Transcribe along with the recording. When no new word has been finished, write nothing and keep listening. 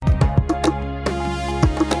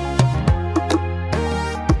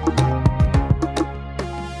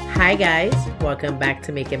Hi guys, welcome back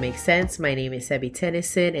to Make It Make Sense. My name is Sebi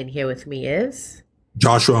Tennyson, and here with me is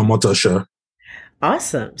Joshua Motosha.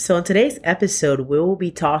 awesome. So in today's episode, we will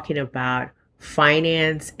be talking about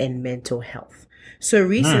finance and mental health. So Mm.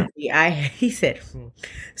 recently, he said,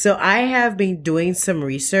 so I have been doing some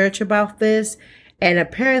research about this, and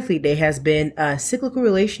apparently there has been a cyclical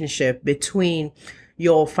relationship between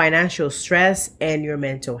your financial stress and your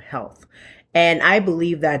mental health. And I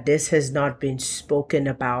believe that this has not been spoken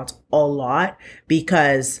about a lot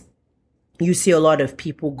because you see a lot of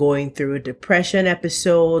people going through depression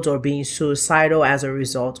episodes or being suicidal as a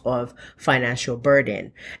result of financial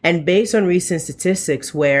burden. And based on recent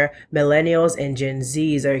statistics where millennials and Gen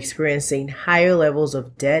Zs are experiencing higher levels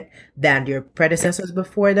of debt than their predecessors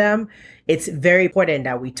before them, it's very important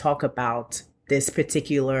that we talk about this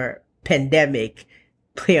particular pandemic,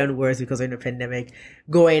 play on words because we're in a pandemic,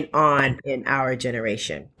 going on in our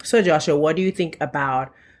generation. So Joshua, what do you think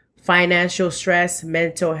about financial stress,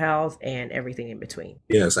 mental health, and everything in between?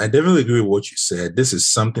 Yes, I definitely agree with what you said. This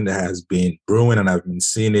is something that has been brewing, and I've been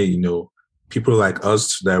seeing it. People like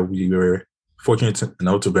us that we were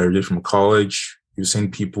enough to graduate from college. You've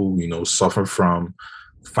seen people, suffer from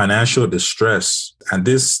financial distress. And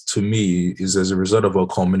this, to me, is as a result of a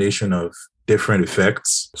culmination of different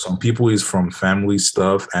effects. Some people is from family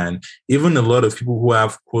stuff, and even a lot of people who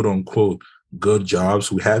have quote unquote good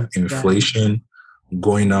jobs. We have Yeah. inflation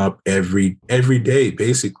going up every day,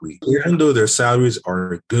 basically. Even though their salaries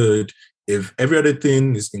are good, if every other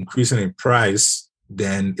thing is increasing in price,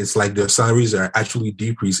 then it's like their salaries are actually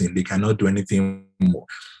decreasing. They cannot do anything more.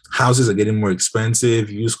 Houses are getting more expensive,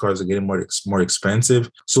 used cars are getting more expensive.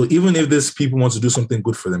 So even if these people want to do something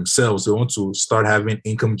good for themselves, they want to start having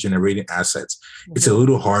income generating assets. It's a Mhm.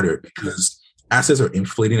 little harder because assets are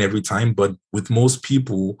inflating every time. But with most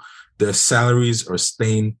people, their salaries are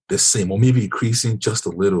staying the same or maybe increasing just a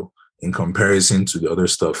little in comparison to the other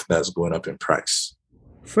stuff that's going up in price.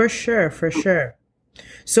 For sure, for sure.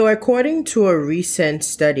 So, according to a recent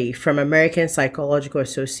study from American Psychological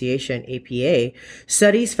Association, APA,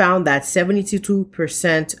 studies found that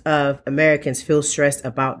 72% of Americans feel stressed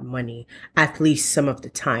about money at least some of the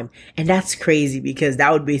time. And that's crazy because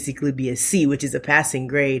that would basically be a C, which is a passing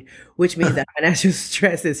grade, which means that financial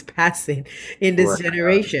stress is passing in this Right.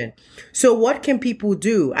 generation. So, what can people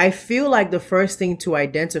do? I feel like the first thing to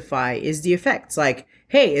identify is the effects. Like,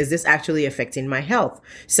 hey, is this actually affecting my health?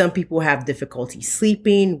 Some people have difficulty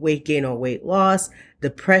sleeping, weight gain or weight loss,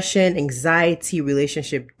 depression, anxiety,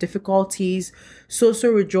 relationship difficulties,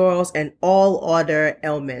 social withdrawals, and all other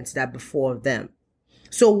ailments that befall them.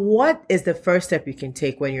 So, what is the first step you can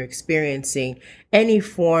take when you're experiencing any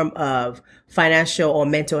form of financial or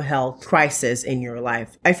mental health crisis in your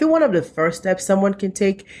life? I feel one of the first steps someone can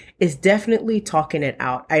take is definitely talking it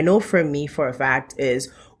out. I know for me, for a fact,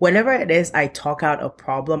 is whenever it is I talk out a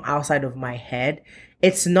problem outside of my head,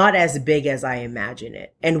 it's not as big as I imagine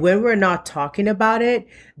it. And when we're not talking about it,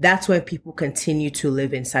 that's when people continue to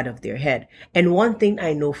live inside of their head. And one thing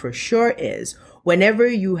I know for sure is whenever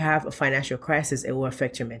you have a financial crisis, it will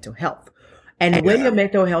affect your mental health. And when Yeah. your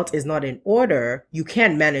mental health is not in order, you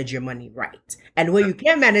can't manage your money right. And when you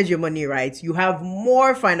can't manage your money right, you have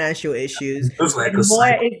more financial issues It's like a and more,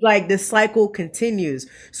 cycle. it's like the cycle continues.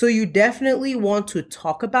 So you definitely want to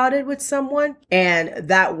talk about it with someone. And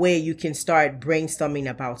that way you can start brainstorming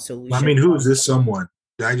about I solutions. mean, who is this someone?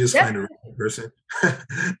 Did I just Yeah. find a random person?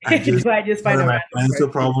 I just Do I just one find of a my random financial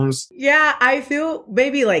person? problems. Yeah, I feel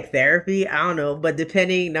maybe like therapy. I don't know, but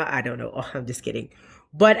depending, no, I don't know. Oh, I'm just kidding.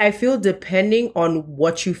 But I feel depending on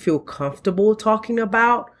what you feel comfortable talking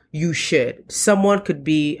about, you should. Someone could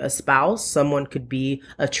be a spouse, someone could be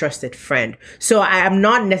a trusted friend. So I am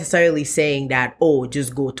not necessarily saying that, oh,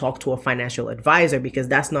 just go talk to a financial advisor because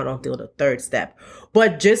that's not until the third step.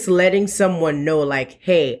 But just letting someone know, like,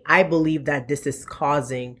 hey, I believe that this is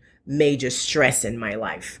causing major stress in my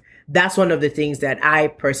life. That's one of the things that I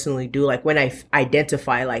personally do. Like when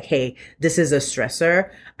identify like, hey, this is a stressor,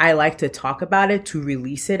 I like to talk about it to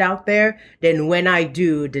release it out there. Then when I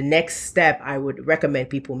do, the next step I would recommend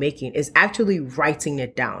people making is actually writing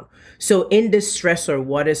it down. So in this stressor,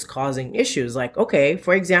 what is causing issues? Like, okay,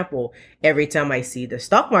 for example, every time I see the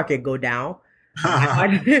stock market go down, my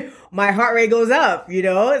heart, my heart rate goes up,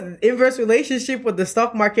 inverse relationship with the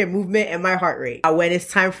stock market movement and my heart rate. When it's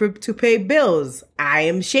time to pay bills, I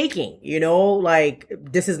am shaking, like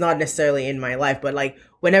this is not necessarily in my life, but like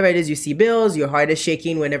whenever it is you see bills, your heart is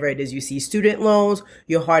shaking. Whenever it is you see student loans,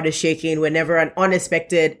 your heart is shaking. Whenever an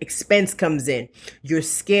unexpected expense comes in, you're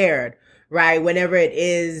scared, right? Whenever it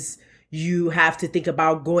is, you have to think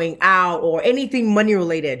about going out or anything money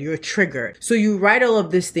related, you're triggered. So you write all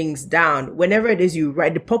of these things down. Whenever it is you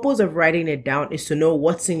write, the purpose of writing it down is to know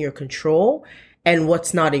what's in your control and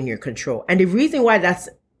what's not in your control. And the reason why that's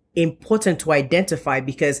important to identify,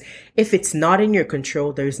 because if it's not in your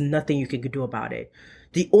control, there's nothing you can do about it.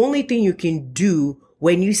 The only thing you can do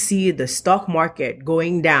when you see the stock market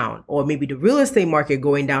going down, or maybe the real estate market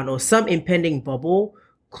going down, or some impending bubble,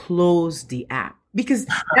 close the app. Because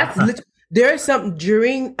that's there's some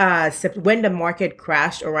during when the market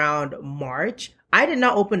crashed around March, I did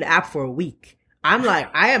not open the app for a week. I'm like,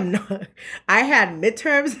 I am not, I had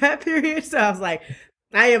midterms that period. So I was like,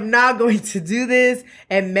 I am not going to do this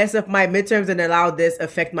and mess up my midterms and allow this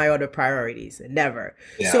affect my other priorities. Never.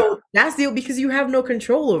 Yeah. So that's the, because you have no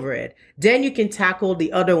control over it. Then you can tackle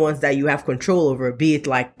the other ones that you have control over, be it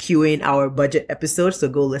like queuing our budget episode. So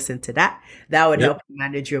go listen to that. That would help you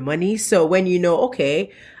manage your money. So when you know,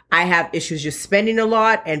 okay, I have issues just spending a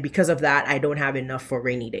lot, and because of that, I don't have enough for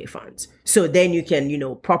rainy day funds. So then you can,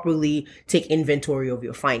 properly take inventory of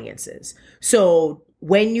your finances. So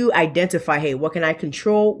when you identify, hey, what can I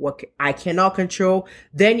control? What I cannot control?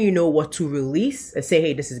 Then you know what to release and say,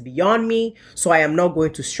 hey, this is beyond me. So I am not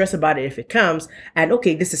going to stress about it if it comes. And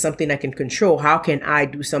okay, this is something I can control. How can I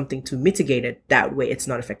do something to mitigate it? That way it's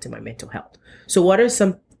not affecting my mental health. So what are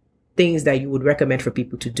some things that you would recommend for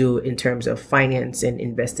people to do in terms of finance and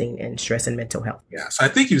investing and stress and mental health? Yeah, so I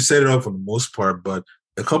think you set it up for the most part, but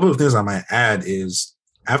a couple of things I might add is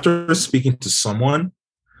after speaking to someone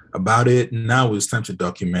about it, now it's time to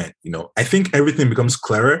document. I think everything becomes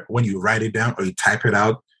clearer when you write it down or you type it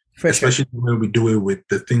out, especially when we do it with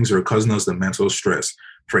the things that are causing us the mental stress.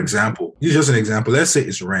 For example, this is just an example. Let's say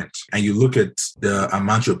it's rent and you look at the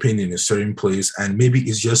amount you're paying in a certain place and maybe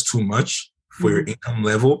it's just too much for your income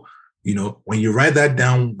level. When you write that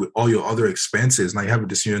down with all your other expenses, now you have a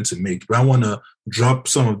decision to make. Do I want to drop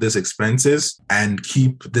some of these expenses and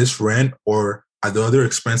keep this rent, or are the other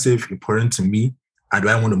expenses important to me? And do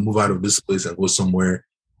I want to move out of this place and go somewhere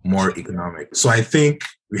more economic? So I think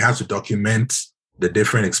we have to document the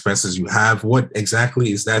different expenses you have. What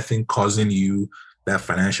exactly is that thing causing you that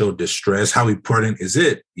financial distress? How important is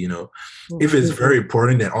it? If it's very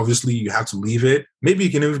important, then obviously you have to leave it. Maybe you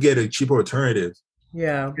can even get a cheaper alternative.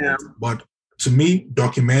 Yeah. But to me,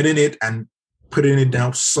 documenting it and putting it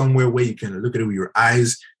down somewhere where you can look at it with your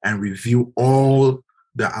eyes and review all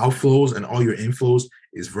the outflows and all your inflows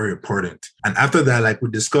is very important. And after that, like we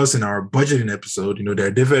discussed in our budgeting episode, there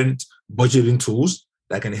are different budgeting tools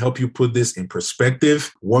that can help you put this in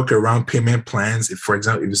perspective, work around payment plans. If, for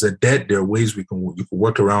example, if it's a debt, there are ways you can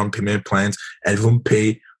work around payment plans and even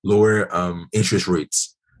pay lower interest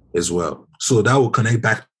rates as well. So that will connect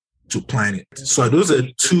back to planning. So those are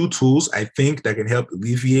two tools I think that can help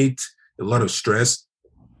alleviate a lot of stress,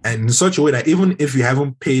 and in such a way that even if you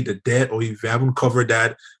haven't paid the debt or if you haven't covered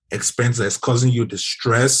that expense that's causing you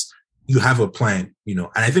distress, you have a plan, And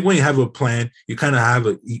I think when you have a plan, you kind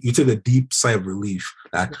of you take a deep sigh of relief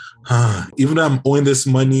that, even though I'm owing this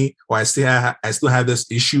money or I still have this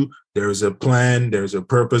issue, there is a plan, there's a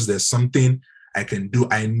purpose, there's something I can do.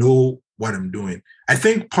 I know what I'm doing. I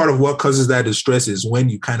think part of what causes that distress is when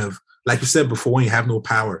you kind of, like you said before, when you have no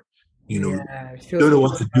power, you don't know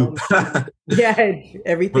what to do. Yeah,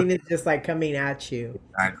 everything is just like coming at you.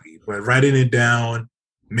 Exactly. But writing it down,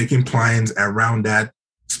 making plans around that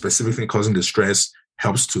specific thing causing the stress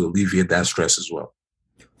helps to alleviate that stress as well.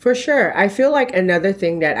 For sure. I feel like another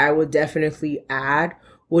thing that I would definitely add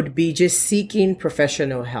would be just seeking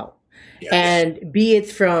professional help. Yes. And be it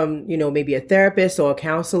from, maybe a therapist or a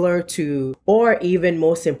counselor or even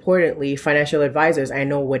most importantly, financial advisors. I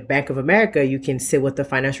know with Bank of America, you can sit with the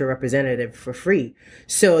financial representative for free.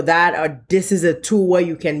 So this is a tool where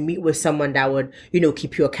you can meet with someone that would,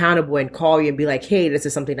 keep you accountable and call you and be like, hey, this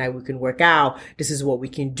is something that we can work out. This is what we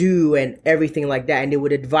can do and everything like that. And they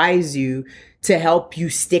would advise you to help you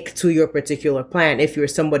stick to your particular plan. If you're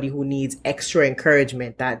somebody who needs extra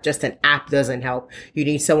encouragement, that just an app doesn't help, you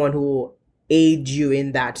need someone who will aid you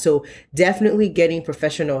in that. So definitely getting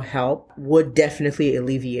professional help would definitely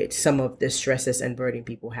alleviate some of the stresses and burden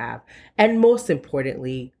people have. And most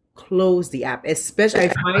importantly, close the app. Especially,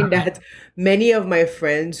 I find that many of my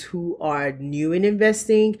friends who are new in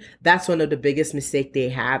investing, that's one of the biggest mistakes they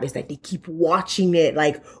have, is that they keep watching it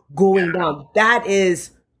like going down. That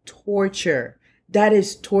is torture. That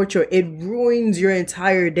is torture. It ruins your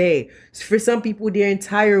entire day. For some people, their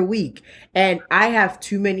entire week. And I have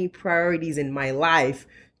too many priorities in my life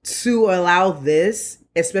to allow this,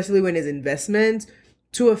 especially when it's investments,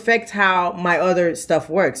 to affect how my other stuff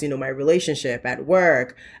works, my relationship at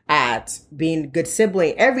work, at being a good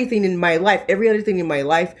sibling, everything in my life, every other thing in my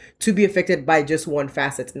life to be affected by just one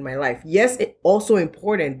facet in my life. Yes, it's also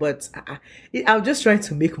important, but I'm just trying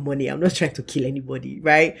to make money. I'm not trying to kill anybody,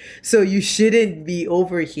 right? So you shouldn't be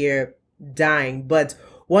over here dying. But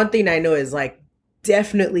one thing I know is like,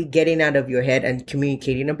 definitely getting out of your head and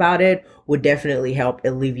communicating about it would definitely help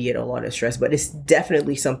alleviate a lot of stress. But it's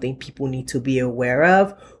definitely something people need to be aware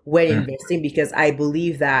of when investing, because I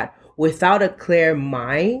believe that without a clear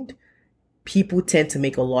mind, people tend to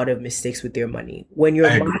make a lot of mistakes with their money. When your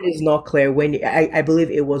mind is not clear, when I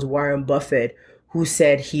believe it was Warren Buffett who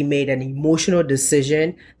said he made an emotional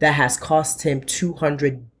decision that has cost him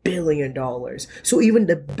 $200 billion. So even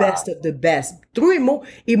the best of the best, through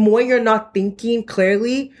when you're not thinking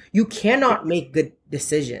clearly, you cannot make good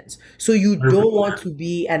decisions. So you don't want to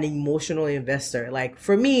be an emotional investor. Like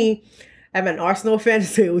for me, I'm an Arsenal fan,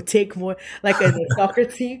 so it would take more, like as a soccer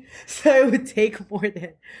team, so it would take more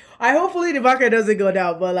than. I hopefully the market doesn't go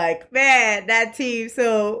down, but like man, that team.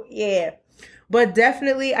 So yeah, but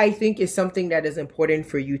definitely, I think it's something that is important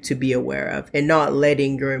for you to be aware of and not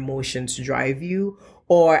letting your emotions drive you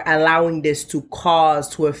or allowing this to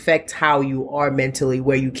affect how you are mentally,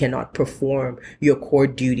 where you cannot perform your core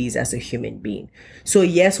duties as a human being. So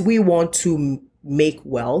yes, we want to make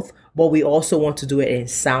wealth, but we also want to do it in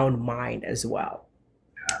sound mind as well.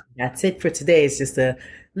 That's it for today. It's just a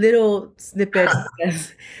little snippet.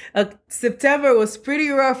 September was pretty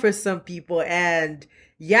rough for some people. And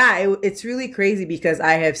yeah, it's really crazy because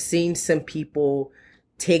I have seen some people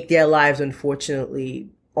take their lives, unfortunately,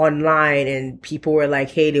 online, and people were like,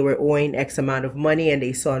 hey, they were owing X amount of money and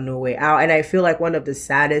they saw no way out. And I feel like one of the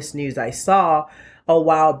saddest news I saw a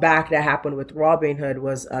while back that happened with Robinhood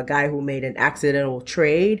was a guy who made an accidental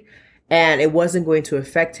trade and it wasn't going to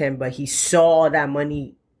affect him, but he saw that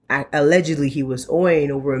money allegedly he was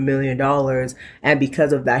owing over $1 million, and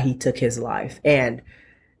because of that he took his life. And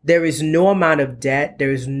there is no amount of debt,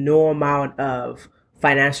 there is no amount of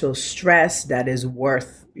financial stress that is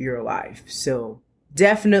worth your life. So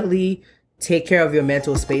definitely take care of your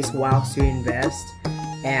mental space whilst you invest,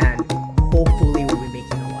 and